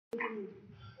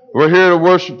We're here to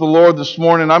worship the Lord this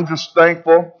morning. I'm just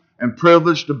thankful and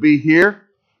privileged to be here,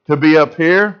 to be up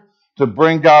here, to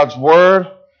bring God's word.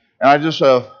 And I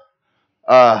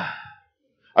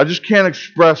just can't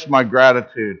express my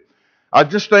gratitude. I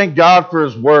just thank God for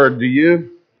His word. Do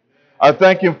you? I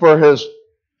thank Him for His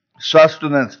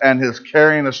sustenance and His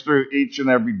carrying us through each and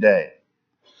every day.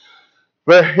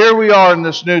 But here we are in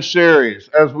this new series,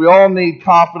 as we all need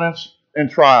confidence in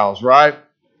trials, right?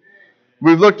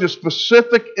 We've looked at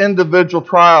specific individual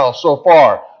trials so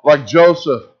far, like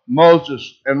Joseph,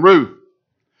 Moses, and Ruth.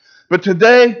 But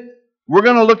today, we're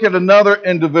going to look at another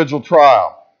individual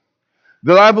trial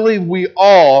that I believe we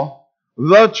all,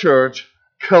 the church,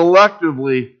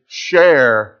 collectively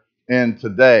share in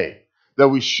today, that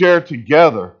we share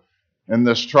together in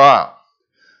this trial.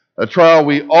 A trial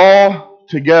we all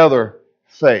together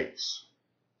face.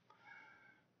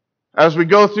 As we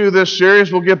go through this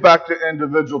series, we'll get back to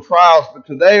individual trials, but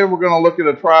today we're going to look at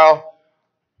a trial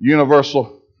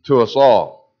universal to us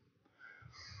all.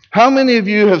 How many of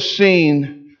you have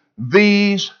seen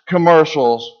these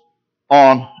commercials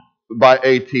by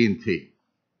AT&T?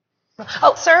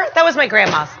 Oh, sir, that was my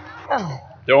grandma's. Oh.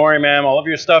 Don't worry, ma'am. All of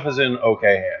your stuff is in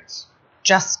okay hands.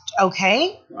 Just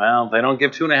okay? Well, they don't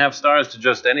give 2.5 stars to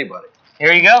just anybody.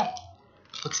 Here you go.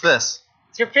 What's this?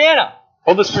 It's your piano.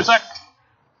 Hold this for a sec.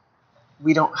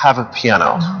 We don't have a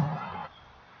piano.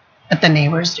 But the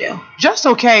neighbors do. Just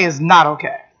okay is not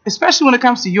okay, especially when it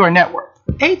comes to your network.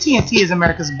 AT&T is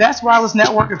America's best wireless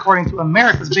network according to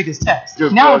America's biggest test.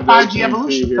 Now in 5G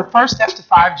evolution, the first step to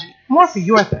 5G. More for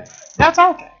your thing. That's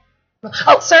okay.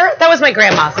 Oh, sir, that was my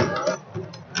grandma's.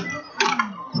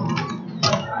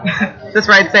 Is this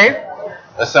ride safe?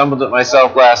 Assembled it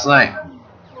myself last night.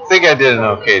 Think I did an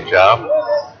okay job.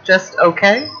 Just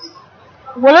okay?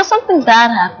 What if something bad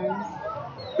happens?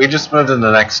 We just moved in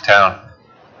the next town.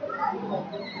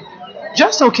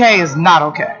 Just okay is not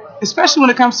okay, especially when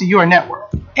it comes to your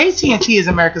network. AT&T is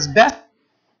America's best.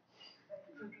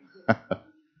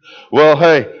 Well,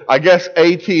 hey, I guess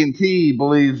AT&T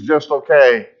believes just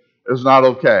okay is not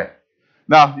okay.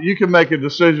 Now, you can make a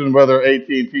decision whether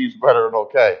AT&T is better than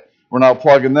okay. We're not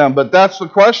plugging them, but that's the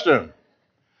question.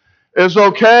 Is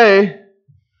okay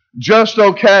just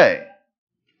okay?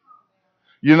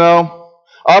 You know,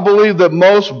 I believe that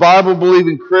most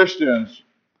Bible-believing Christians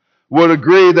would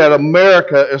agree that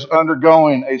America is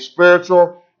undergoing a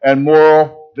spiritual and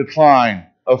moral decline,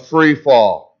 a free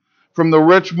fall from the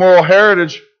rich moral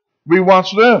heritage we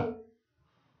once knew.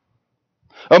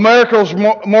 America's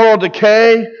moral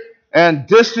decay and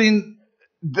the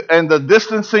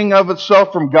distancing of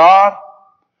itself from God,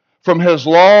 from His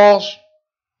laws,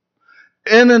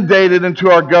 inundated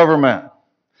into our government.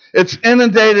 It's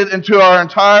inundated into our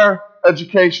entire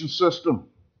education system.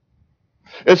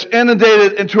 It's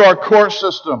inundated into our court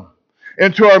system,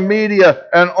 into our media,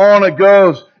 and on it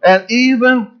goes, and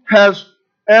even has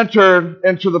entered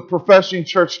into the professing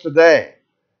church today.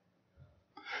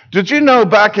 Did you know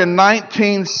back in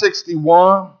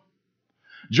 1961,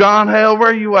 John Hale,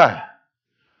 where are you at?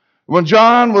 When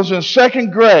John was in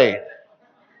second grade,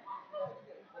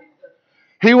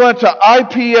 he went to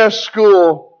IPS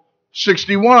school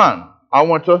 61. I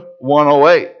went to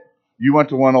 108. You went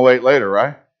to 108 later,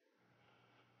 right?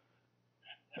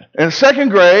 In second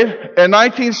grade, in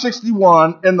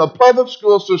 1961, in the public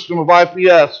school system of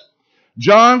IPS,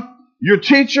 John, your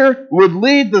teacher would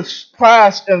lead the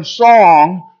class in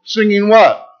song, singing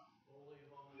what?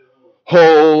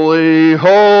 Holy,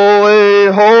 holy,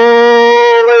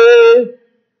 holy.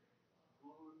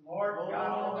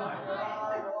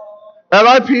 At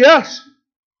IPS,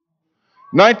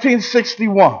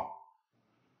 1961.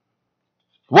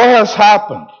 What has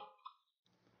happened?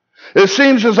 It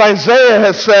seems as Isaiah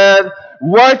has said,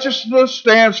 righteousness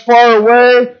stands far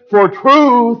away, for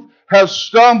truth has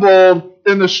stumbled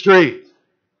in the street.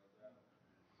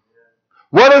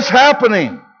 What is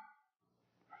happening?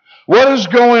 What is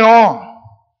going on?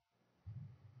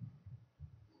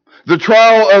 The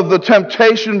trial of the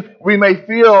temptation we may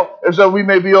feel is that we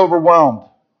may be overwhelmed.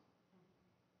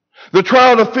 The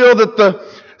trial to feel that the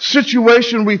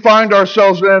situation we find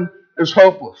ourselves in is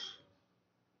hopeless.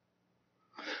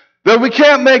 That we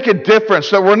can't make a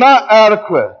difference, that we're not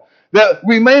adequate, that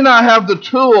we may not have the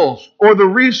tools or the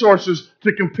resources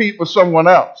to compete with someone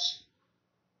else.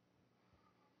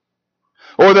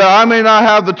 Or that I may not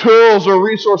have the tools or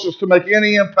resources to make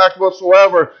any impact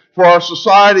whatsoever, for our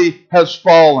society has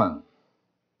fallen.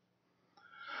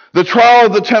 The trial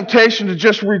of the temptation to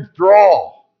just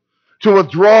withdraw,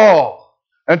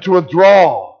 and to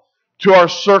withdraw to our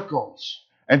circles,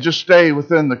 and just stay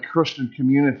within the Christian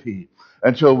community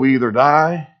until we either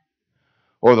die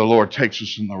or the Lord takes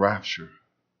us in the rapture.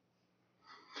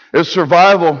 Is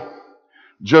survival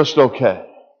just okay?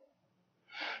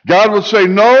 God would say,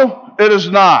 no, it is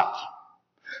not.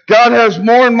 God has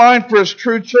more in mind for His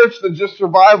true church than just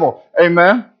survival.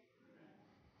 Amen?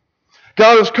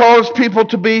 God has called His people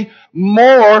to be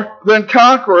more than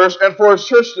conquerors and for His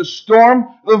church to storm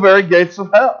the very gates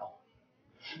of hell.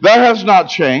 That has not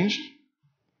changed.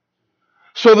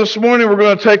 So this morning we're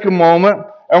going to take a moment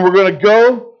and we're going to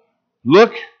go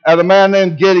look at a man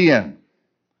named Gideon.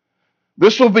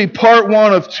 This will be part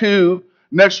 1 of 2.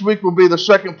 Next week will be the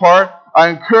second part. I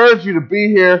encourage you to be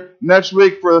here next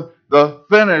week for the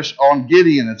finish on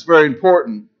Gideon. It's very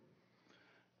important.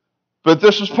 But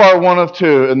this is part 1 of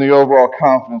 2 in the overall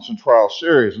Confidence and Trial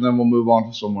series, and then we'll move on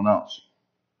to someone else.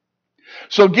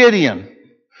 So Gideon,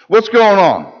 what's going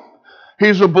on?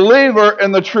 He's a believer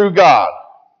in the true God.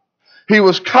 He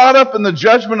was caught up in the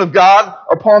judgment of God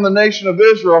upon the nation of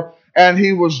Israel, and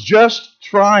he was just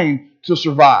trying to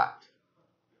survive.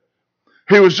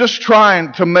 He was just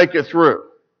trying to make it through.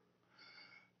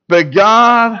 But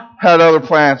God had other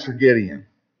plans for Gideon.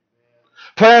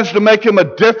 Plans to make him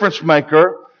a difference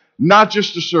maker, not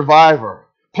just a survivor.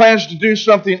 Plans to do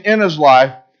something in his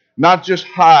life, not just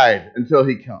hide until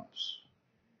he comes.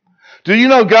 Do you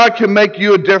know God can make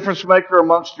you a difference maker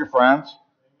amongst your friends?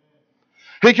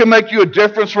 He can make you a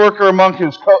difference worker among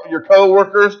your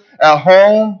co-workers at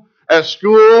home, at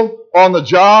school, on the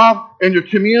job, in your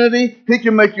community. He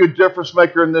can make you a difference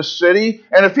maker in this city.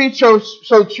 And if He so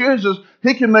chooses,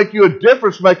 He can make you a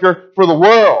difference maker for the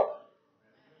world.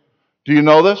 Do you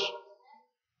know this?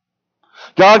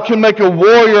 God can make a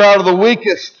warrior out of the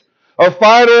weakest, a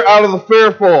fighter out of the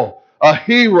fearful, a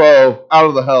hero out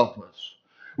of the helpless.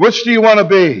 Which do you want to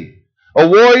be? A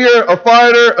warrior, a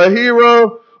fighter, a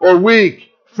hero, or weak,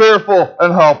 fearful,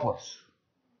 and helpless?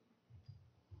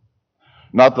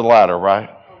 Not the latter, right?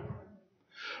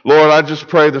 Lord, I just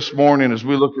pray this morning as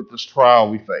we look at this trial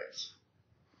we face,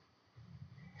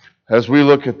 as we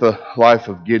look at the life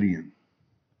of Gideon,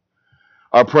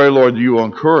 I pray, Lord, that you will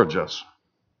encourage us,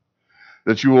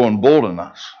 that you will embolden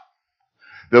us,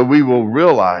 that we will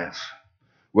realize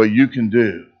what you can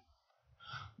do,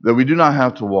 that we do not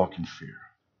have to walk in fear.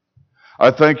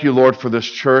 I thank you, Lord, for this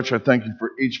church. I thank you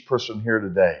for each person here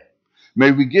today.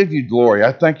 May we give you glory.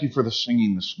 I thank you for the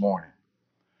singing this morning.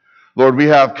 Lord, we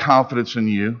have confidence in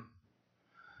you.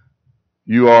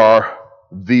 You are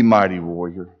the mighty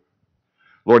warrior.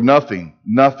 Lord, nothing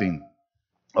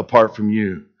apart from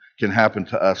you can happen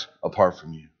to us apart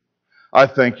from you. I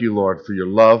thank you, Lord, for your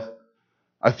love.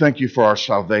 I thank you for our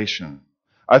salvation.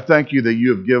 I thank you that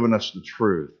you have given us the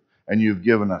truth and you've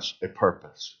given us a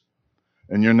purpose.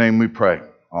 In your name we pray.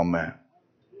 Amen.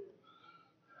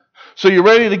 So you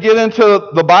ready to get into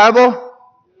the Bible?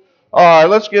 All right,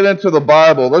 let's get into the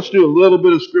Bible. Let's do a little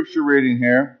bit of scripture reading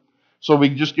here so we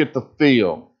can just get the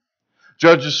feel.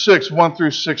 Judges 6, 1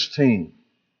 through 16.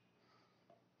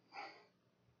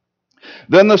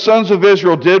 Then the sons of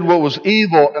Israel did what was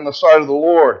evil in the sight of the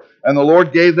Lord, and the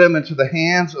Lord gave them into the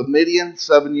hands of Midian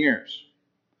 7 years.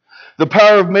 The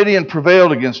power of Midian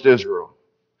prevailed against Israel.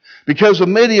 Because of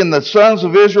Midian, the sons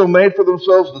of Israel made for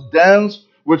themselves the dens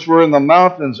which were in the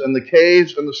mountains and the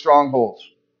caves and the strongholds.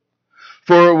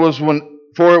 For it was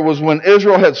when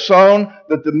Israel had sown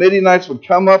that the Midianites would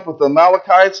come up with the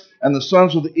Amalekites and the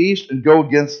sons of the east and go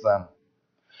against them.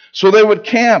 So they would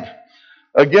camp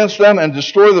against them and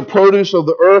destroy the produce of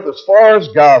the earth as far as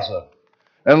Gaza,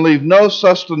 and leave no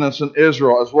sustenance in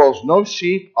Israel, as well as no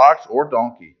sheep, ox, or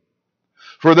donkey.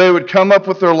 For they would come up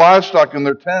with their livestock in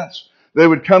their tents. They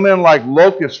would come in like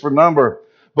locusts for number.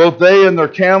 Both they and their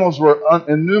camels were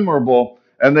innumerable,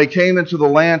 and they came into the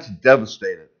land to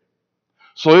devastate it.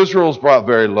 So Israel was brought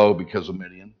very low because of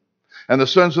Midian. And the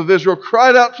sons of Israel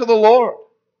cried out to the Lord.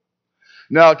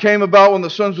 Now it came about when the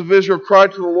sons of Israel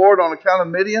cried to the Lord on account of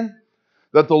Midian,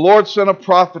 that the Lord sent a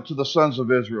prophet to the sons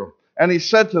of Israel. And he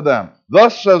said to them,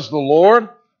 Thus says the Lord,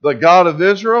 the God of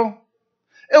Israel,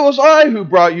 It was I who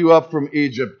brought you up from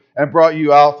Egypt and brought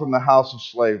you out from the house of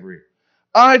slavery.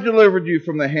 I delivered you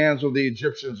from the hands of the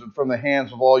Egyptians and from the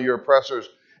hands of all your oppressors,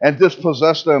 and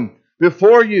dispossessed them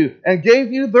before you, and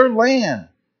gave you their land.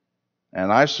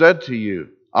 And I said to you,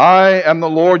 I am the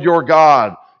Lord your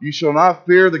God. You shall not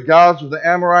fear the gods of the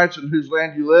Amorites in whose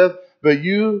land you live, but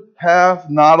you have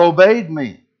not obeyed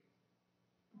me.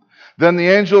 Then the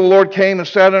angel of the Lord came and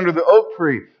sat under the oak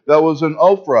tree that was in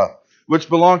Ophrah, which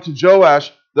belonged to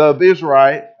Joash the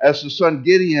Abiezrite, as his son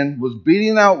Gideon was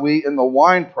beating out wheat in the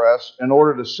winepress in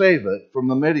order to save it from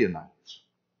the Midianites.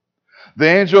 The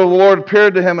angel of the Lord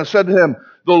appeared to him and said to him,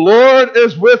 The Lord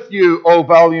is with you, O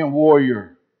valiant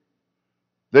warrior.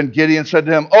 Then Gideon said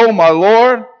to him, "Oh, my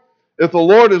Lord, if the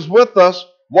Lord is with us,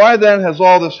 why then has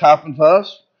all this happened to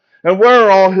us? And where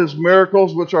are all his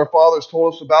miracles which our fathers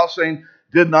told us about, saying,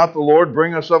 did not the Lord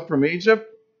bring us up from Egypt?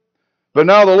 But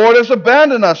now the Lord has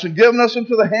abandoned us and given us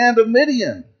into the hand of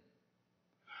Midian."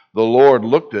 The Lord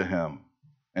looked at him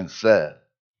and said,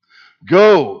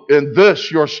 "Go in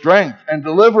this your strength and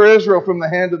deliver Israel from the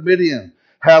hand of Midian.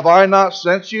 Have I not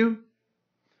sent you?"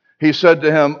 He said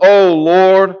to him, "O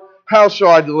Lord, how shall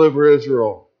I deliver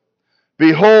Israel?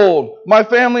 Behold, my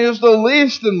family is the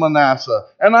least in Manasseh,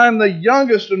 and I am the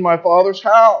youngest in my father's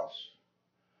house."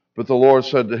 But the Lord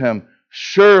said to him,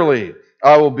 "Surely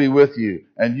I will be with you,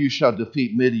 and you shall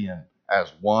defeat Midian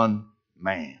as one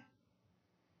man."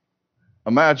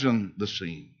 Imagine the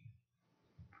scene.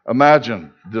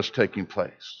 Imagine this taking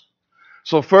place.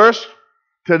 So first,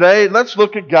 today, let's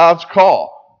look at God's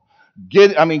call.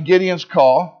 Gideon's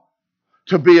call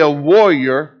to be a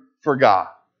warrior for God.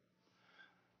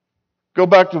 Go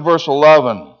back to verse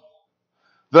 11.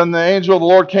 Then the angel of the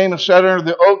Lord came and sat under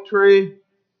the oak tree.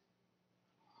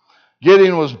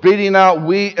 Gideon was beating out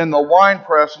wheat in the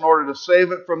winepress in order to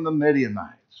save it from the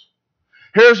Midianites.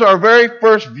 Here's our very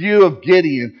first view of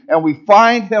Gideon, and we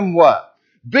find him what?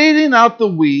 Beating out the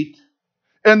wheat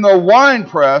in the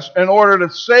winepress in order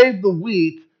to save the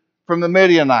wheat from the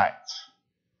Midianites.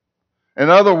 In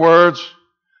other words,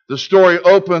 the story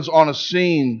opens on a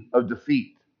scene of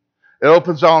defeat. It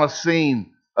opens on a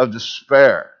scene of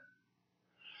despair.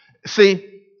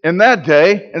 See, in that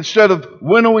day, instead of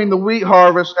winnowing the wheat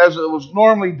harvest as it was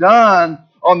normally done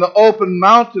on the open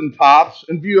mountaintops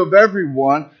in view of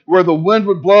everyone, where the wind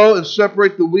would blow and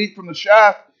separate the wheat from the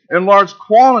chaff in large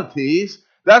quantities,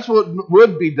 that's what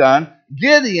would be done.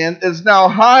 Gideon is now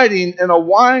hiding in a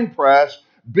wine press,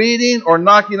 beating or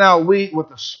knocking out wheat with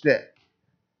a stick.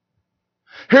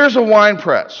 Here's a wine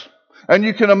press, and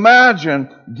you can imagine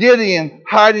Gideon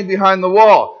hiding behind the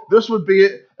wall. This would be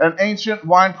an ancient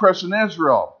wine press in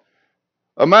Israel.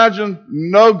 Imagine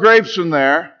no grapes in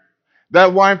there.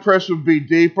 That wine press would be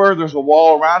deeper. There's a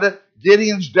wall around it.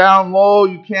 Gideon's down low.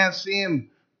 You can't see him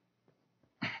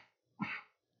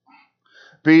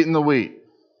beating the wheat.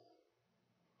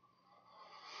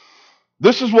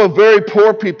 This is what very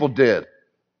poor people did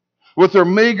with their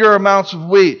meager amounts of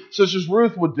wheat, such as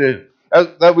Ruth would do,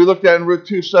 that we looked at in Ruth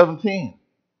 2:17.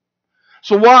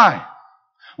 So why?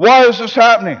 Why is this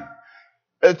happening?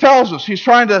 It tells us he's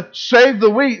trying to save the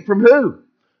wheat from who?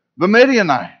 The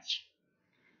Midianites.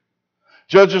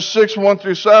 Judges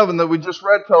 6:1-7 that we just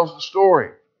read tells the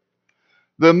story.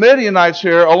 The Midianites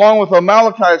here, along with the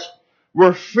Amalekites,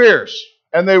 were fierce,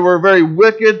 and they were very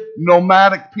wicked,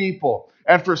 nomadic people.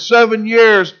 And for 7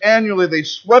 years, annually, they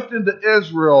swept into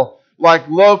Israel like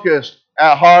locusts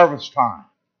at harvest time.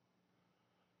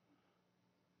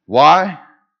 Why?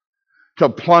 To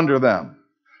plunder them,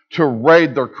 to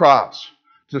raid their crops,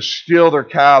 to steal their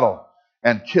cattle,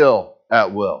 and kill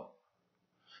at will.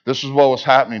 This is what was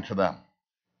happening to them.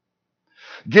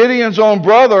 Gideon's own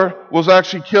brother was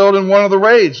actually killed in one of the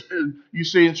raids. You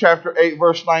see in chapter 8,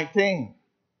 verse 19.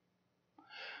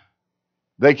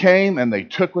 They came and they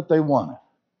took what they wanted.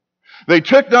 They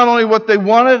took not only what they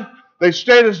wanted, they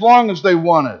stayed as long as they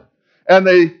wanted. And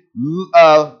they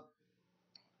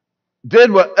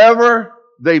did whatever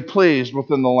they pleased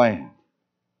within the land.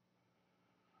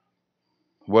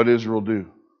 What did Israel do?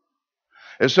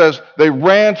 It says they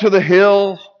ran to the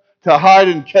hills to hide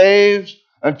in caves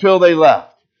until they left.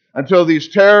 Until these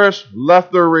terrorists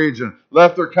left their region,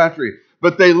 left their country.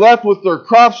 But they left with their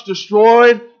crops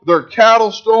destroyed, their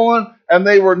cattle stolen, and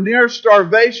they were near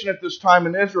starvation at this time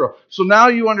in Israel. So now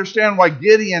you understand why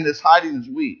Gideon is hiding his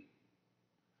wheat.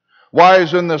 Why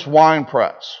he's in this wine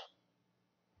press.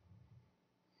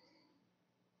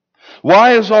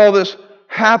 Why is all this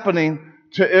happening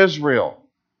to Israel?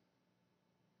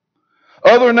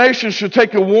 Other nations should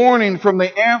take a warning from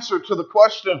the answer to the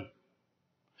question.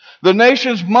 The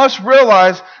nations must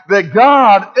realize that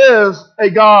God is a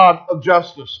God of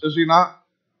justice, is he not?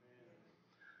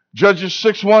 Judges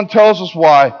 6:1 tells us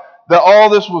why. That all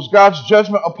this was God's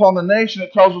judgment upon the nation.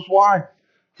 It tells us why.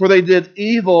 For they did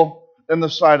evil in the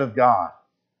sight of God.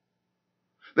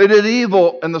 They did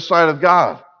evil in the sight of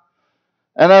God.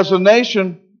 And as a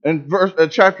nation, in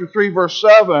chapter 3, verse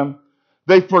 7,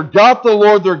 they forgot the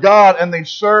Lord their God and they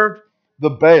served the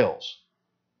Baals.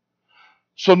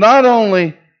 So not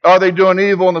only are they doing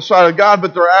evil in the sight of God,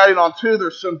 but they're adding on to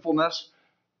their sinfulness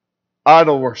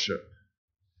idol worship.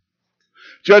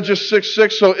 Judges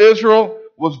 6:6, so Israel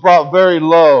was brought very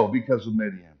low because of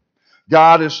Midian.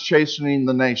 God is chastening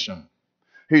the nation.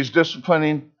 He's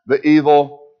disciplining the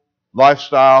evil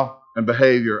lifestyle and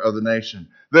behavior of the nation.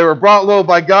 They were brought low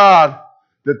by God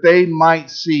that they might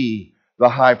see the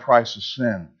high price of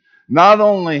sin. Not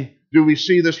only do we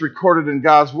see this recorded in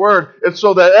God's word, it's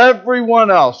so that everyone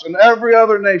else and every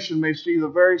other nation may see the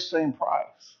very same price.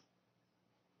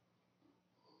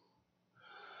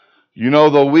 You know,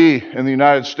 though we in the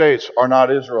United States are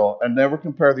not Israel, and never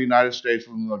compare the United States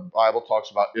when the Bible talks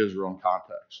about Israel in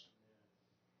context.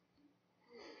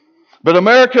 But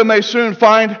America may soon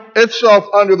find itself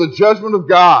under the judgment of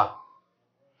God.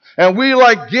 And we,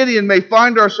 like Gideon, may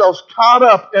find ourselves caught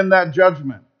up in that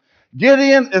judgment.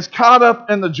 Gideon is caught up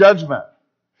in the judgment.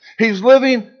 He's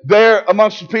living there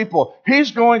amongst the people.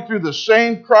 He's going through the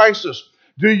same crisis.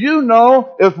 Do you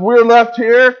know if we're left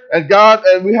here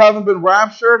and we haven't been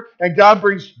raptured and God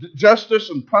brings justice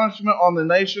and punishment on the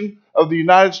nation of the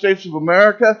United States of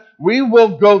America, we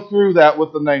will go through that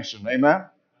with the nation. Amen?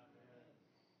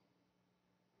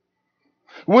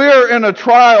 We are in a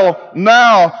trial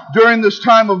now during this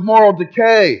time of moral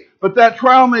decay, but that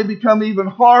trial may become even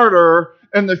harder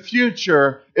in the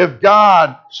future if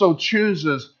God so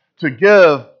chooses to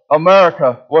give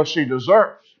America what she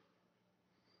deserves,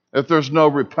 if there's no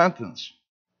repentance.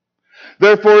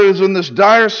 Therefore, it is in this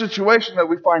dire situation that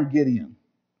we find Gideon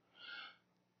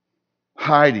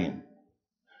hiding,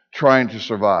 trying to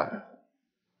survive.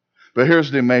 But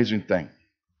here's the amazing thing.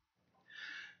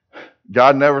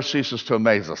 God never ceases to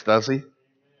amaze us, does he?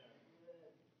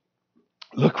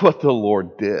 Look what the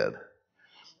Lord did.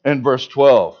 In verse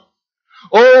 12.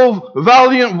 O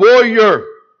valiant warrior,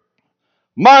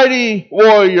 mighty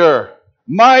warrior,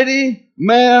 mighty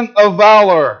man of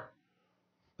valor.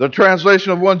 The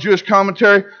translation of one Jewish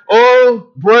commentary,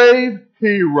 O brave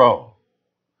hero.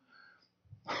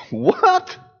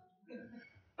 What?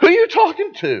 Who are you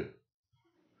talking to?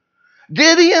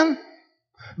 Gideon?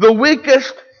 The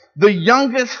weakest, the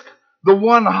youngest, the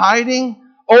one hiding?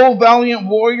 O valiant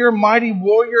warrior, mighty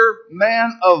warrior,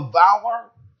 man of valor?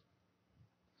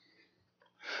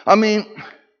 I mean,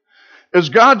 is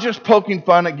God just poking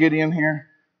fun at Gideon here?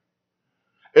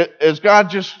 Is God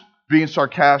just being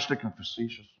sarcastic and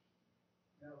facetious?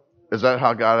 Is that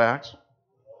how God acts?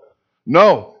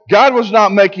 No, God was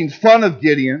not making fun of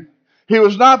Gideon. He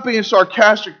was not being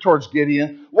sarcastic towards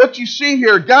Gideon. What you see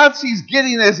here, God sees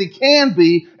Gideon as he can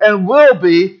be and will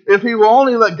be if he will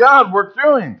only let God work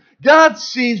through him. God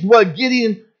sees what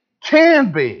Gideon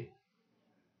can be.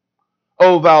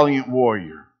 O valiant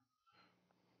warrior.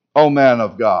 O man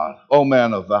of God. O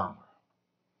man of valor.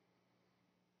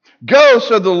 Go,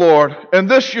 said the Lord,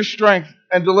 and this your strength,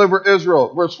 and deliver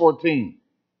Israel. Verse 14.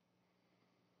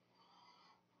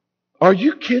 Are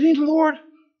you kidding, Lord?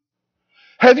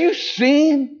 Have you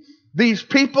seen these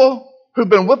people who've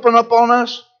been whipping up on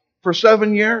us for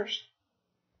 7 years?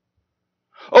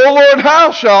 Oh Lord,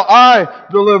 how shall I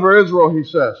deliver Israel, he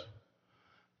says.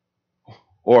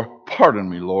 Or, pardon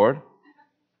me, Lord,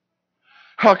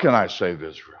 how can I save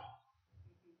Israel?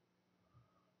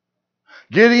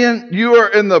 Gideon, you are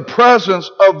in the presence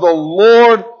of the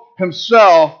Lord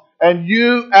himself, and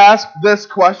you ask this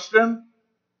question?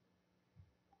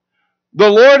 The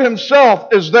Lord himself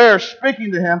is there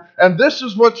speaking to him, and this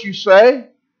is what you say?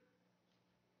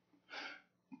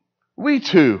 We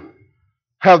too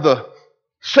have the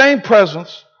same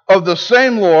presence of the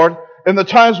same Lord in the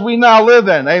times we now live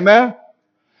in. Amen?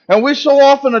 And we so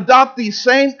often adopt these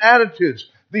same attitudes,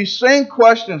 these same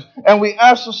questions, and we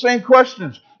ask the same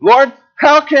questions. Lord,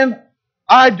 how can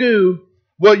I do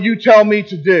what you tell me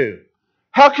to do?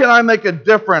 How can I make a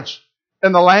difference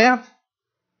in the land?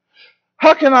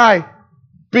 How can I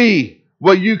be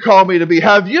what you call me to be?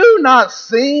 Have you not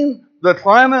seen the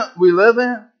climate we live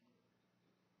in?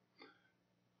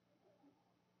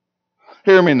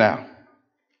 Hear me now.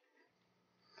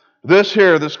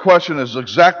 This question is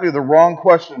exactly the wrong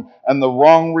question and the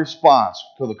wrong response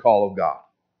to the call of God.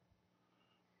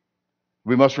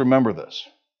 We must remember this.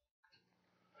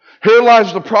 Here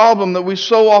lies the problem that we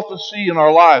so often see in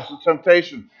our lives, the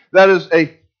temptation. That is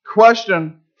a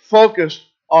question focused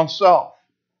on self.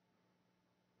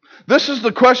 This is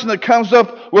the question that comes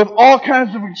up with all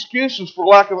kinds of excuses for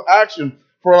lack of action,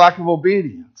 for lack of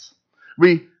obedience.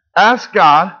 We ask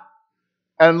God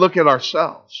and look at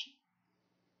ourselves.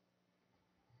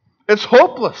 It's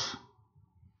hopeless.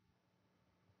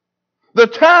 The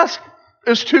task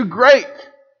is too great.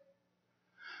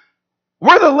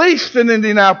 We're the least in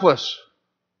Indianapolis.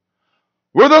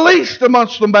 We're the least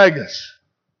amongst the megas.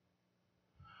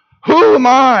 Who am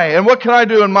I and what can I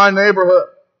do in my neighborhood?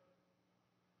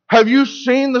 Have you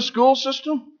seen the school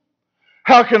system?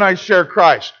 How can I share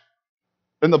Christ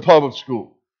in the public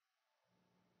school?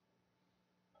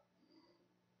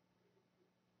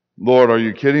 Lord, are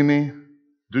you kidding me?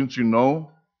 Didn't you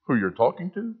know who you're talking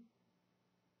to?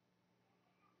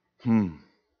 We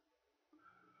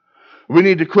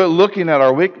need to quit looking at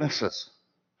our weaknesses,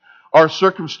 our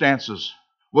circumstances,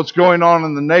 what's going on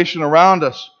in the nation around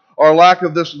us, our lack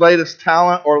of this latest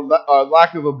talent or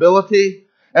lack of ability.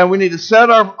 And we need to set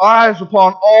our eyes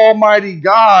upon Almighty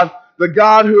God, the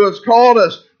God who has called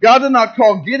us. God did not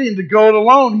call Gideon to go it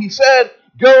alone. He said,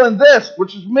 go in this,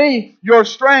 which is me, your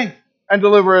strength, and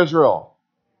deliver Israel.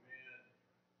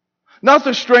 Not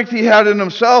the strength he had in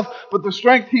himself, but the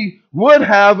strength he would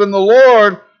have in the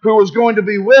Lord who was going to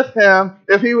be with him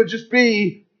if he would just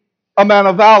be a man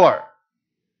of valor,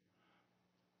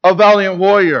 a valiant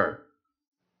warrior.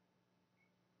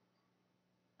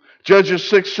 Judges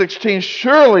 6:16,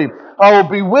 surely I will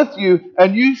be with you,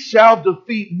 and you shall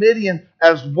defeat Midian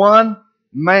as one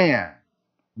man.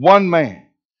 One man.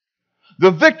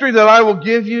 The victory that I will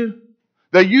give you,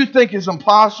 that you think is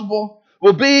impossible,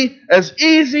 will be as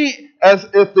easy as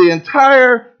if the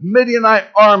entire Midianite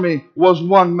army was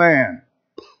one man.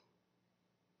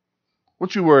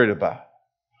 What you worried about?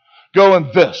 Go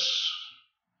in this,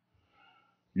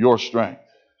 your strength,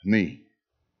 me.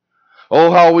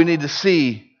 Oh, how we need to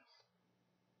see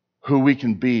who we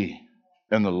can be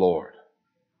in the Lord.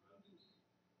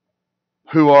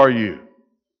 Who are you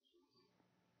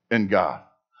in God?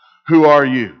 Who are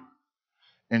you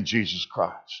in Jesus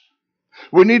Christ?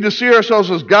 We need to see ourselves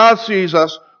as God sees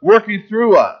us, working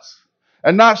through us,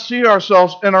 and not see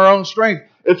ourselves in our own strength.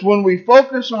 It's when we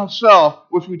focus on self,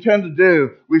 which we tend to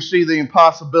do, we see the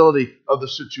impossibility of the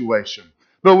situation.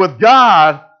 But with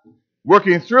God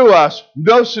working through us,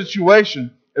 no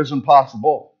situation is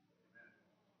impossible.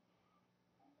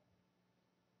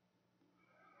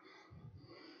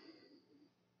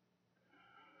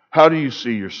 How do you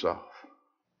see yourself?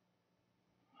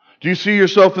 Do you see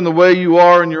yourself in the way you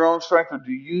are in your own strength, or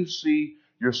do you see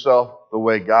yourself the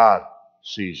way God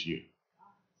sees you?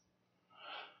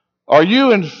 Are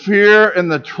you in fear in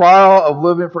the trial of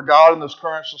living for God in this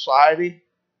current society?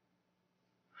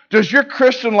 Does your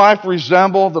Christian life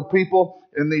resemble the people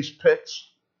in these pics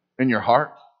in your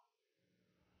heart?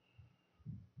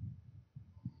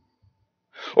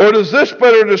 Or does this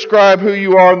better describe who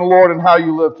you are in the Lord and how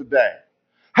you live today?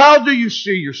 How do you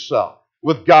see yourself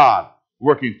with God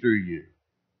working through you?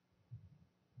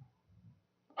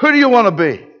 Who do you want to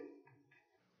be?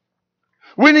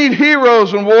 We need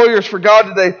heroes and warriors for God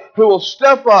today who will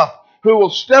step up, who will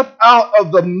step out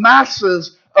of the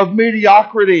masses of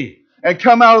mediocrity and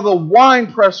come out of the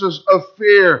wine presses of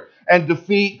fear and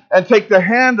defeat and take the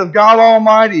hand of God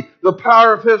Almighty, the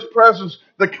power of His presence,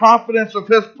 the confidence of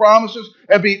His promises,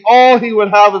 and be all He would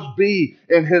have us be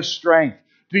in His strength.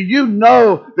 Do you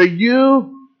know that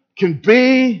you can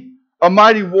be a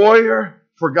mighty warrior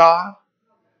for God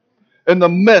in the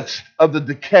midst of the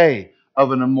decay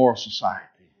of an immoral society?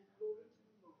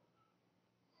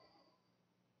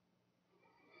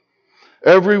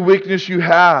 Every weakness you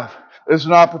have is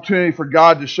an opportunity for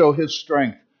God to show His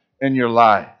strength in your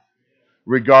life,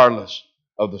 regardless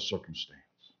of the circumstance.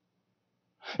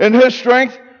 In His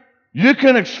strength, you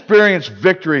can experience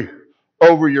victory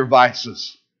over your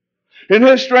vices. In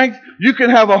His strength, you can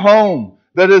have a home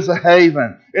that is a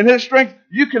haven. In His strength,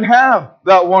 you can have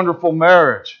that wonderful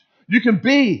marriage. You can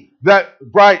be that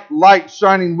bright light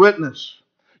shining witness.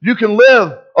 You can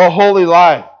live a holy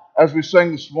life, as we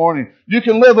sang this morning. You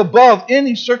can live above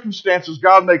any circumstances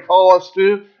God may call us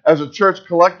to as a church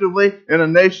collectively in a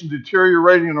nation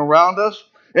deteriorating around us.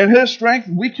 In His strength,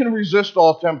 we can resist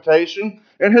all temptation.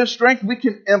 In His strength, we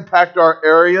can impact our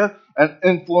area and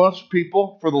influence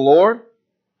people for the Lord.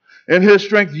 In His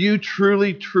strength, you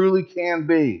truly, truly can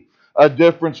be a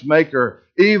difference maker,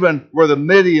 even where the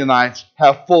Midianites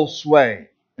have full sway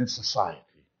in society.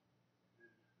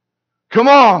 Come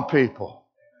on, people.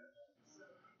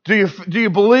 Do you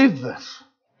believe this?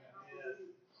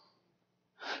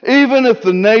 Even if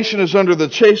the nation is under the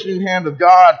chastening hand of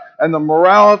God and the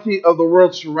morality of the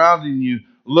world surrounding you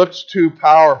looks too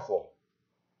powerful.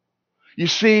 You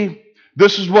see,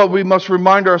 this is what we must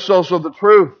remind ourselves of the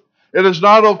truth. It is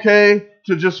not okay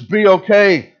to just be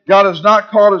okay. God has not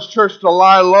called His church to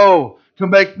lie low, to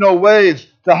make no waves,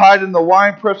 to hide in the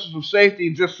wine presses of safety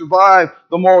and just survive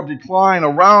the moral decline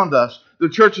around us. The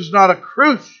church is not a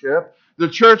cruise ship. The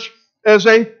church is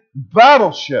a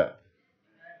battleship.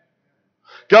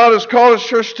 God has called His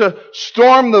church to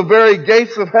storm the very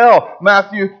gates of hell,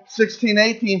 Matthew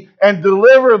 16:18, and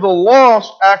deliver the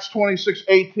lost, Acts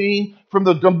 26:18, from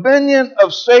the dominion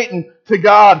of Satan to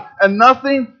God. And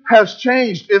nothing has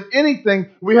changed. If anything,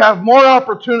 we have more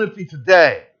opportunity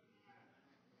today.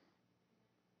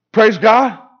 Praise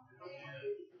God.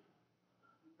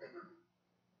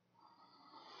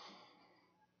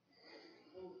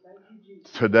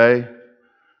 Today,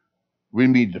 We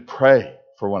need to pray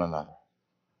for one another.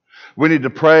 We need to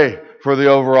pray for the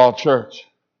overall church.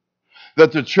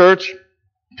 That the church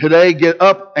today get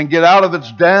up and get out of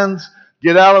its dens,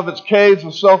 get out of its caves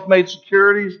of self-made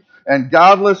securities and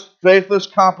godless, faithless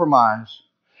compromise,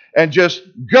 and just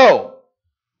go.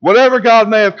 Whatever God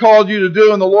may have called you to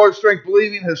do in the Lord's strength,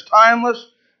 believing His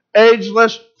timeless,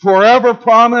 ageless, forever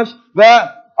promise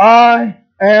that I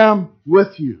am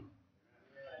with you.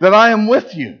 That I am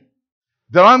with you.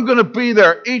 That I'm going to be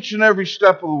there each and every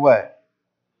step of the way.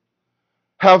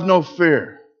 Have no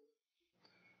fear.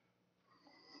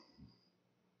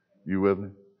 You with me?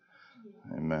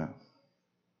 Amen.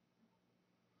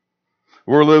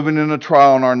 We're living in a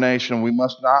trial in our nation. We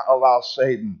must not allow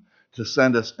Satan to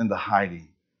send us into hiding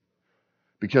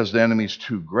because the enemy's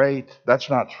too great. That's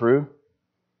not true.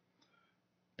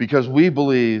 Because we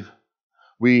believe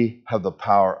we have the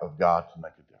power of God to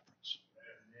make a difference.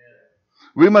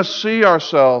 We must see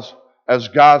ourselves as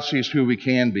God sees who we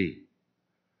can be.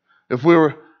 If we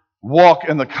walk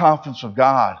in the confidence of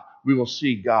God, we will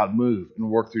see God move and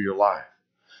work through your life.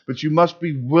 But you must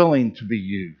be willing to be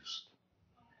used.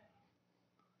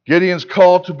 Gideon's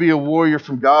call to be a warrior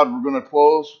from God. We're going to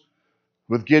close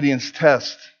with Gideon's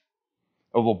test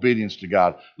of obedience to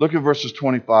God. Look at verses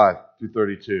 25 through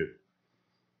 32.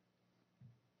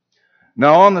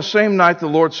 Now on the same night the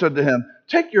Lord said to him,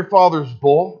 take your father's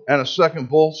bull and a second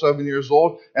bull 7 years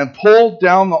old and pull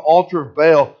down the altar of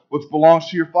Baal which belongs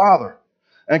to your father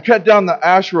and cut down the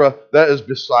Asherah that is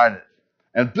beside it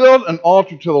and build an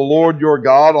altar to the Lord your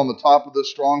God on the top of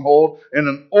this stronghold in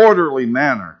an orderly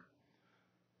manner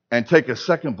and take a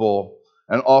second bull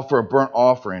and offer a burnt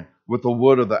offering with the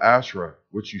wood of the Asherah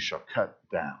which you shall cut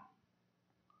down.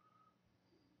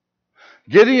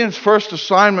 Gideon's first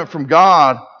assignment from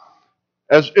God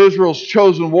as Israel's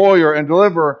chosen warrior and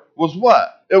deliverer was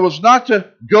what? It was not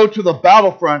to go to the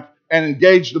battlefront and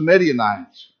engage the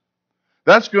Midianites.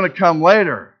 That's going to come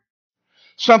later.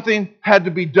 Something had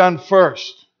to be done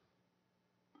first.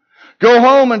 Go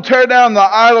home and tear down the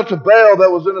idol to Baal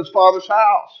that was in his father's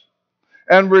house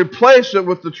and replace it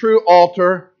with the true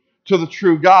altar to the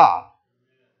true God.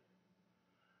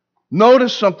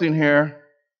 Notice something here.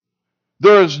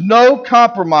 There is no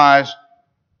compromise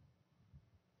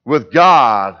with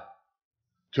God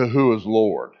to who is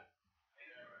Lord.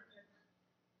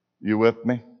 You with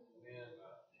me?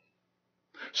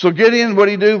 So Gideon, what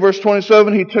did he do? Verse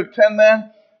 27, he took 10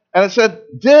 men, and it said,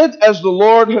 did as the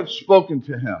Lord had spoken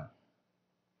to him.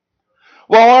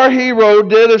 Well, our hero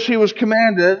did as he was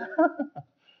commanded.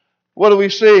 What do we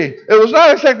see? It was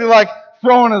not exactly like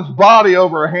throwing his body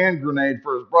over a hand grenade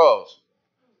for his bros.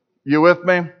 You with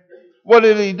me? What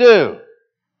did he do?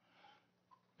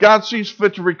 God sees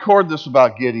fit to record this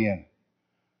about Gideon.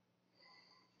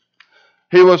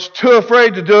 He was too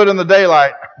afraid to do it in the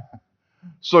daylight,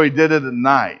 so he did it at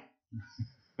night.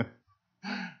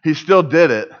 He still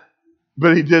did it,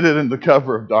 but he did it in the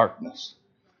cover of darkness.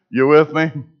 You with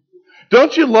me?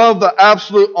 Don't you love the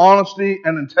absolute honesty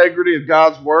and integrity of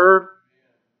God's Word?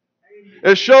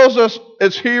 It shows us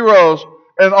its heroes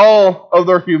in all of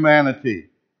their humanity.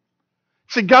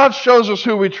 See, God shows us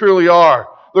who we truly are.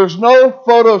 There's no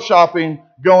photoshopping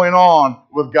going on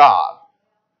with God.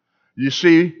 You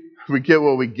see, we get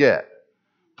what we get.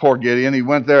 Poor Gideon, he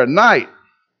went there at night,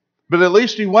 but at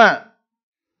least he went.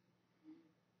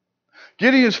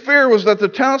 Gideon's fear was that the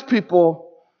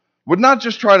townspeople would not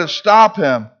just try to stop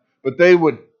him, but they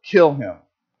would kill him.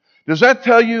 Does that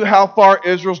tell you how far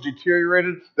Israel's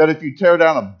deteriorated? That if you tear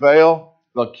down a Baal,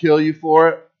 they'll kill you for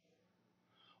it?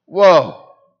 Whoa.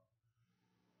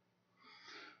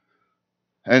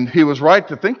 And he was right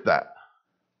to think that.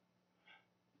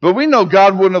 But we know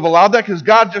God wouldn't have allowed that because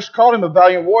God just called him a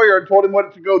valiant warrior and told him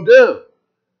what to go do.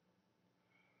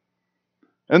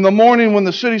 In the morning when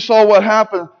the city saw what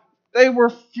happened, they were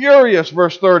furious,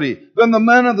 verse 30. Then the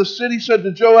men of the city said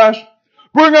to Joash,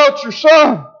 bring out your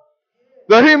son,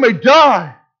 that he may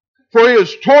die. For he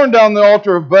has torn down the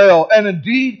altar of Baal, and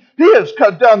indeed he has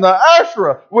cut down the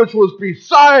Asherah, which was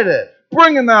beside it.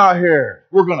 Bring him out here.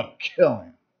 We're going to kill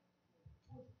him.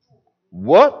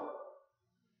 What?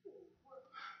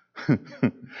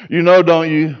 You know, don't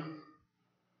you?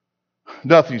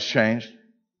 Nothing's changed.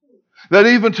 That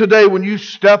even today when you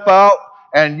step out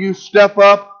and you step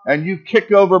up and you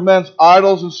kick over men's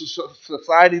idols in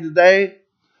society today,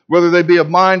 whether they be of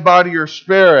mind, body, or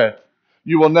spirit,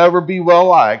 you will never be well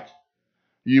liked.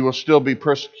 You will still be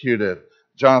persecuted.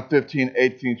 John 15,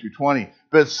 18 through 20.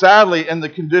 But sadly, in the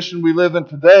condition we live in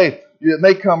today, it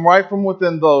may come right from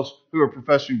within those who are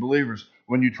professing believers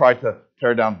when you try to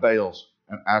tear down Baals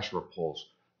and Asherah poles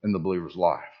in the believer's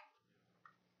life.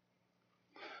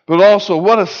 But also,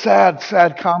 what a sad,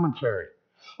 sad commentary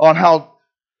on how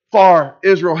far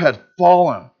Israel had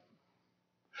fallen.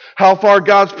 How far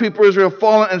God's people Israel have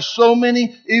fallen, and so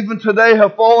many even today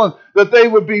have fallen, that they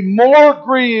would be more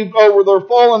grieved over their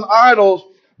fallen idols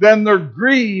than they're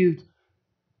grieved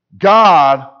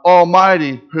God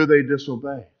Almighty, who they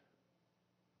disobeyed.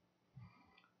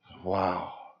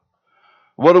 Wow.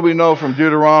 What do we know from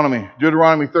Deuteronomy?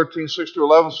 Deuteronomy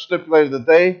 13:6-11 stipulated that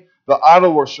they, the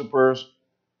idol worshippers,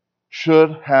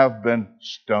 should have been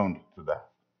stoned to death.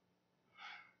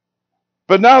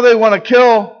 But now they want to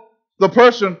kill the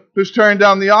person who's tearing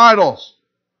down the idols.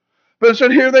 But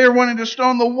instead here they are wanting to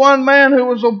stone the one man who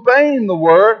was obeying the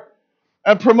word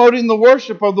and promoting the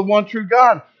worship of the one true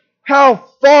God. How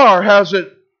far has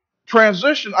it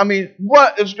transitioned? I mean,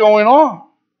 what is going on?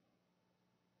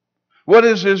 What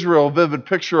is Israel a vivid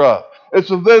picture of?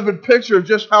 It's a vivid picture of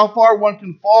just how far one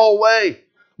can fall away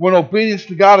when obedience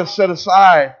to God is set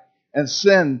aside and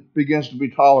sin begins to be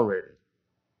tolerated.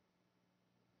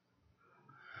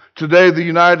 Today, the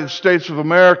United States of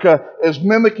America is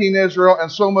mimicking Israel,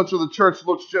 and so much of the church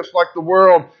looks just like the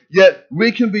world. Yet,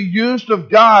 we can be used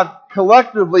of God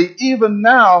collectively, even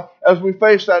now, as we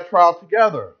face that trial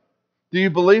together. Do you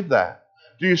believe that?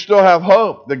 Do you still have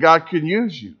hope that God can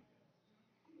use you?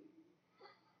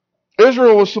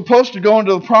 Israel was supposed to go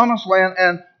into the promised land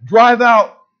and drive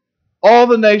out all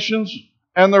the nations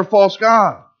and their false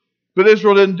god. But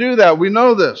Israel didn't do that. We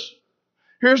know this.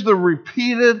 Here's the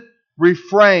repeated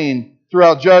refrain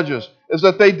throughout Judges, is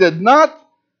that they did not,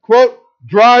 quote,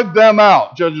 drive them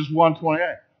out, Judges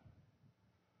 1:28.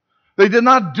 They did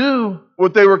not do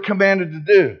what they were commanded to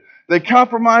do. They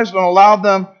compromised and allowed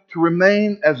them to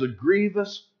remain as a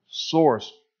grievous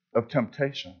source of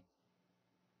temptation.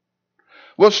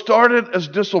 What started as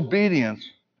disobedience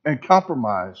and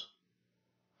compromise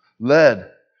led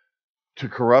to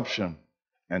corruption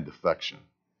and defection.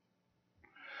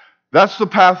 That's the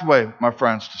pathway, my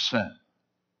friends, to sin.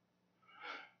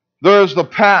 There is the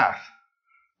path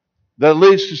that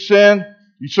leads to sin,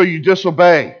 so you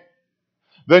disobey.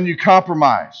 Then you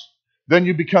compromise. Then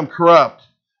you become corrupt.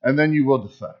 And then you will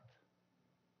defect.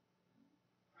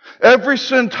 Every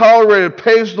sin tolerated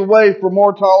paves the way for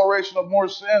more toleration of more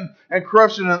sin and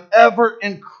corruption, an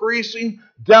ever-increasing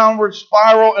downward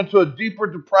spiral into a deeper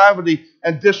depravity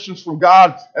and distance from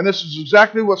God. And this is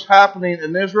exactly what's happening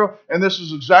in Israel, and this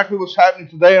is exactly what's happening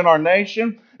today in our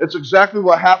nation. It's exactly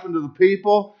what happened to the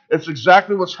people. It's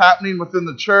exactly what's happening within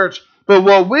the church. But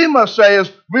what we must say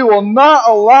is, we will not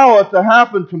allow it to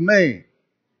happen to me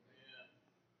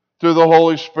through the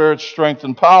Holy Spirit's strength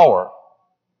and power.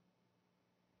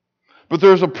 But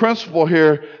there's a principle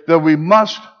here that we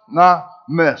must not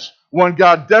miss, one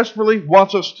God desperately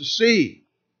wants us to see.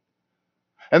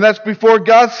 And that's before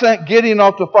God sent Gideon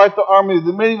out to fight the army of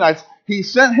the Midianites, He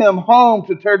sent him home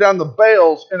to tear down the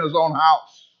Baals in his own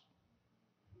house.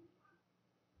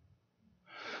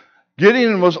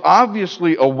 Gideon was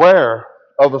obviously aware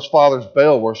of his father's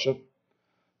Baal worship,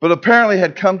 but apparently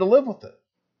had come to live with it.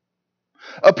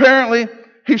 Apparently,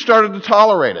 he started to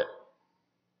tolerate it,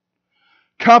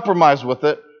 compromise with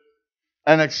it,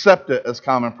 and accept it as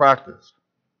common practice.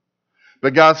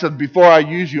 But God said, before I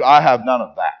use you, I have none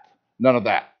of that. None of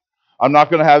that. I'm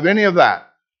not going to have any of that.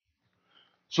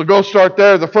 So go start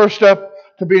there. The first step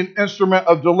to be an instrument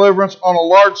of deliverance on a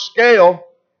large scale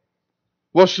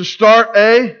was to start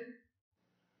a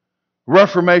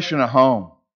reformation at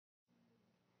home.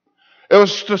 It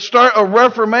was to start a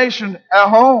reformation at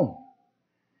home.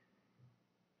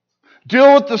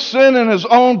 Deal with the sin in his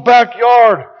own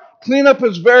backyard. Clean up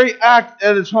his very act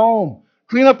at his home.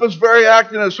 Clean up his very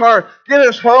act in his heart. Get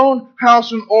his own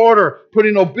house in order,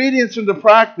 putting obedience into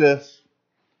practice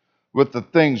with the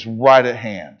things right at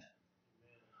hand,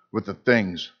 with the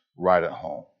things right at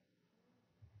home.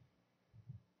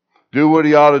 Do what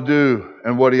he ought to do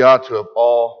and what he ought to have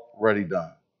already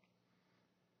done.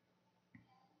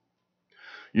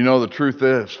 You know, the truth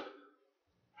is,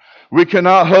 we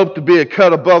cannot hope to be a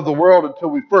cut above the world until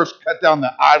we first cut down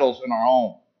the idols in our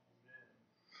home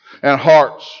and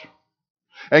hearts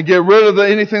and get rid of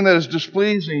anything that is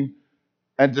displeasing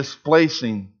and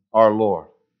displacing our Lord.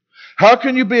 How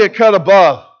can you be a cut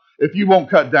above if you won't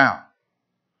cut down?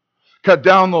 Cut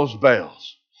down those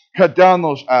Baals. Cut down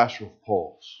those Asherah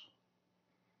poles.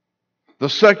 The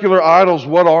secular idols,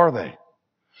 what are they?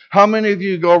 How many of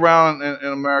you go around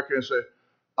in America and say,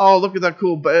 oh, look at that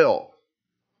cool Baal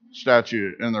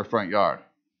statue in their front yard?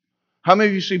 How many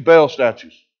of you see Baal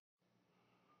statues?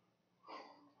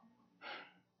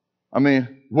 I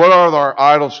mean, what are our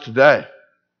idols today?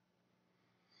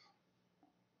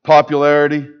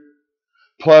 Popularity,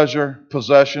 pleasure,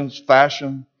 possessions,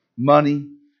 fashion, money,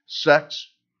 sex,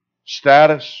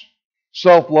 status,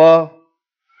 self-love,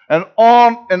 and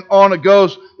on it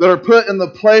goes, that are put in the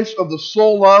place of the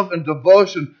soul love and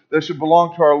devotion that should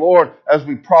belong to our Lord as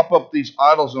we prop up these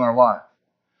idols in our life.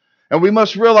 And we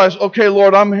must realize, okay,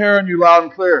 Lord, I'm hearing you loud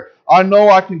and clear. I know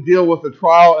I can deal with the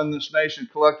trial in this nation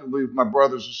collectively with my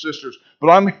brothers and sisters, but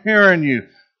I'm hearing you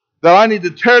that I need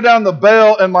to tear down the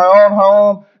Baal in my own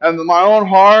home and in my own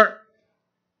heart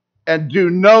and do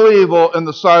no evil in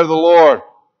the sight of the Lord,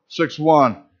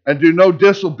 6:1, and do no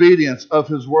disobedience of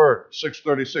his word,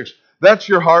 6:36. That's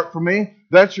your heart for me.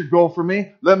 That's your goal for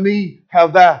me. Let me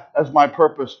have that as my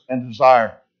purpose and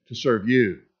desire to serve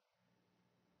you.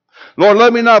 Lord,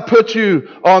 let me not put you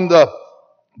on the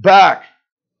back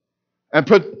and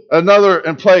put another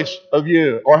in place of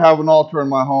you or have an altar in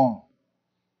my home.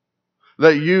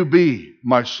 Let you be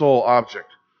my sole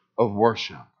object of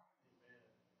worship.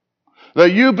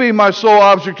 Let you be my sole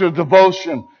object of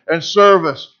devotion and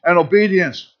service and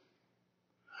obedience.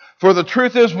 For the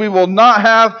truth is, we will not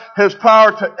have his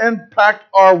power to impact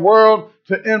our world,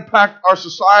 to impact our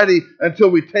society until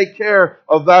we take care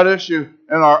of that issue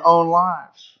in our own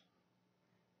lives.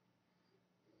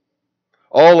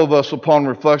 All of us, upon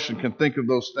reflection, can think of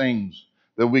those things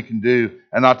that we can do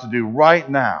and not to do right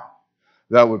now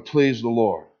that would please the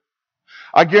Lord.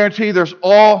 I guarantee there's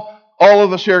all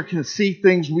of us here can see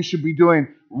things we should be doing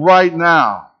right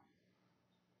now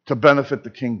to benefit the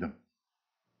kingdom,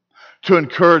 to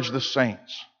encourage the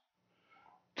saints,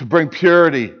 to bring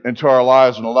purity into our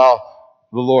lives and allow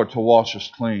the Lord to wash us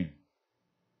clean.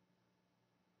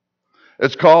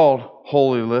 It's called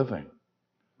holy living.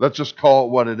 Let's just call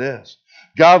it what it is.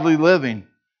 Godly living,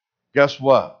 guess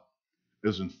what?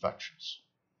 Is infectious.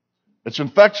 It's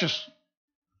infectious.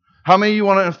 How many of you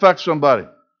want to infect somebody?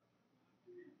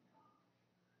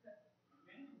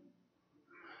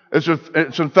 It's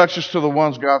infectious to the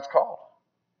ones God's called.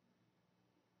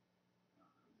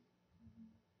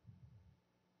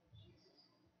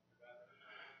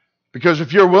 Because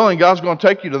if you're willing, God's going to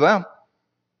take you to them.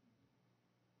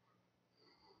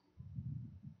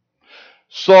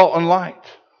 Salt and light.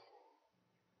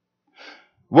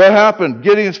 What happened?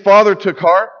 Gideon's father took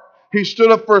heart. He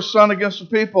stood up for his son against the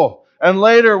people. And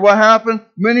later, what happened?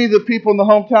 Many of the people in the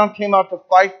hometown came out to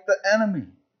fight the enemy.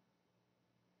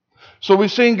 So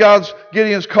we've seen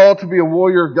Gideon's call to be a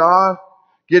warrior of God.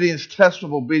 Gideon's test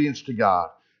of obedience to God.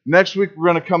 Next week, we're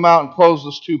going to come out and close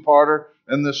this two-parter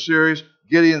in this series,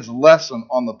 Gideon's lesson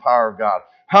on the power of God.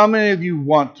 How many of you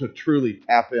want to truly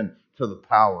tap into the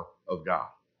power of God?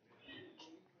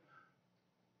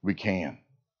 We can.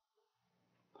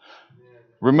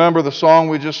 Remember the song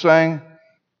we just sang?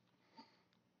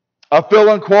 I feel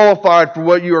unqualified for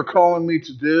what you are calling me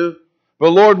to do. But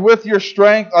Lord, with your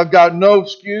strength, I've got no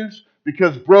excuse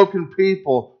because broken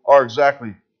people are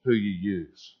exactly who you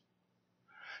use.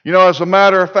 You know, as a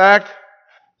matter of fact,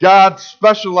 God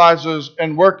specializes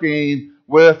in working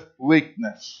with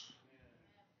weakness.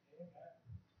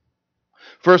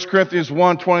 1 Corinthians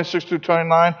 1, 26 through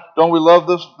 29. Don't we love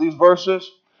these verses?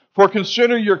 For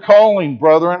consider your calling,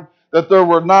 brethren, that there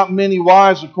were not many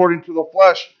wise according to the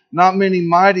flesh, not many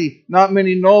mighty, not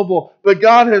many noble. But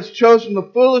God has chosen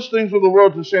the foolish things of the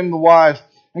world to shame the wise.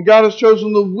 And God has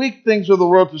chosen the weak things of the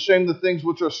world to shame the things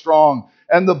which are strong.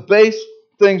 And the base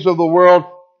things of the world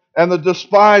and the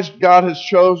despised God has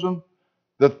chosen,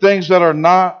 the things that are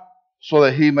not, so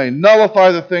that he may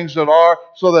nullify the things that are,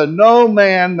 so that no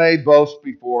man may boast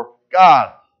before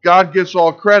God. God gets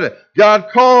all credit. God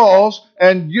calls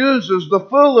and uses the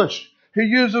foolish. He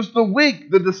uses the weak,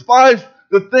 the despised,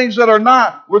 the things that are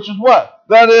not, which is what?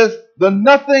 That is the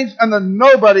nothings and the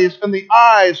nobodies in the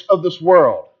eyes of this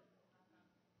world.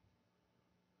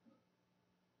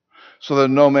 So that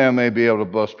no man may be able to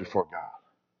boast before God.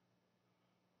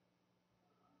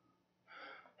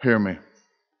 Hear me.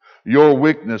 Your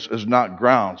weakness is not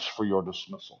grounds for your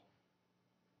dismissal.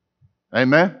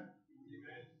 Amen?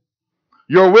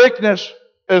 Your weakness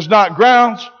is not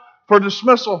grounds for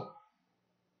dismissal,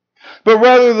 but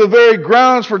rather the very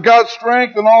grounds for God's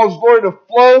strength and all His glory to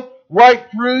flow right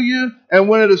through you. And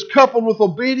when it is coupled with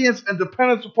obedience and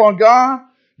dependence upon God,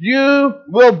 you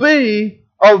will be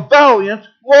a valiant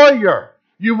warrior.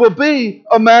 You will be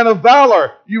a man of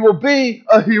valor. You will be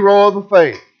a hero of the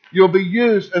faith. You'll be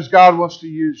used as God wants to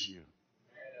use you.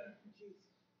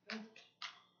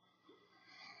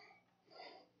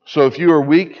 So if you are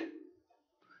weak,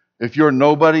 if you're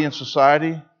nobody in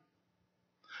society,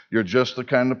 you're just the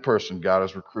kind of person God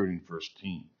is recruiting for His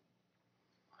team.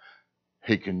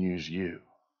 He can use you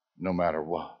no matter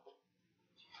what.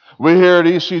 We here at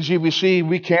ECGBC,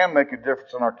 we can make a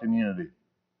difference in our community.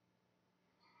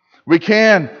 We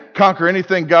can conquer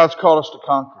anything God's called us to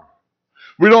conquer.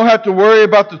 We don't have to worry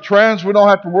about the trends. We don't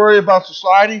have to worry about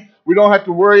society. We don't have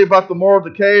to worry about the moral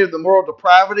decay or the moral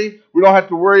depravity. We don't have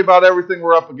to worry about everything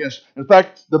we're up against. In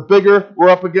fact, the bigger we're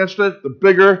up against it, the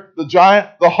bigger the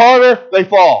giant, the harder they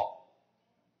fall.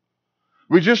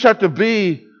 We just have to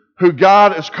be who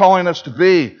God is calling us to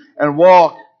be and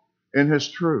walk in His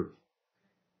truth.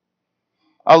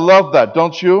 I love that,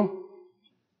 don't you?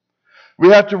 We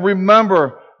have to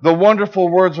remember the wonderful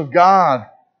words of God.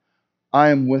 I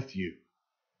am with you.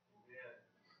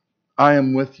 I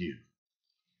am with you.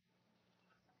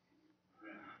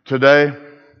 Today,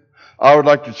 I would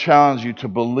like to challenge you to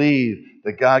believe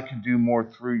that God can do more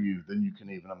through you than you can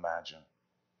even imagine.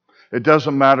 It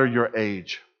doesn't matter your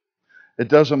age. It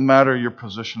doesn't matter your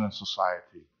position in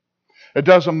society. It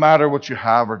doesn't matter what you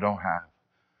have or don't have.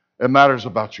 It matters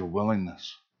about your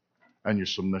willingness and your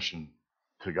submission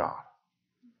to God.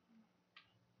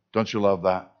 Don't you love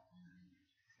that?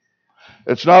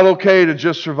 It's not okay to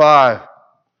just survive,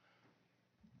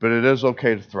 but it is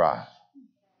okay to thrive.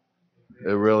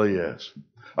 It really is.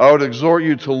 I would exhort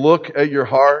you to look at your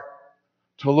heart,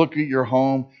 to look at your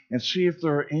home, and see if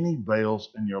there are any veils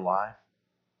in your life.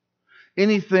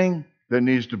 Anything that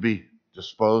needs to be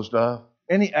disposed of,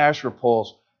 any Asherah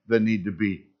poles that need to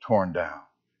be torn down.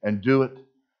 And do it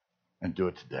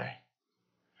today.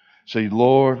 Say,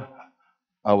 Lord,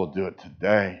 I will do it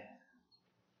today.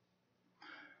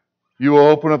 You will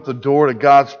open up the door to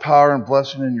God's power and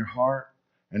blessing in your heart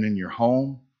and in your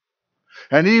home.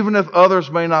 And even if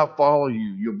others may not follow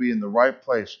you, you'll be in the right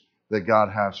place that God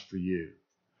has for you.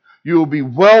 You will be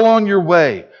well on your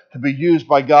way to be used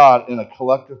by God in a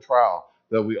collective trial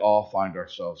that we all find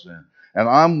ourselves in. And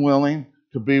I'm willing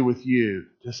to be with you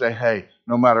to say, hey,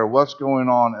 no matter what's going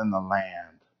on in the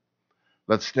land,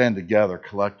 let's stand together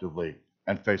collectively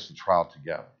and face the trial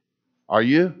together. Are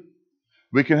you?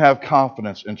 We can have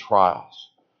confidence in trials.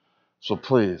 So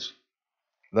please,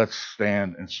 let's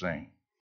stand and sing.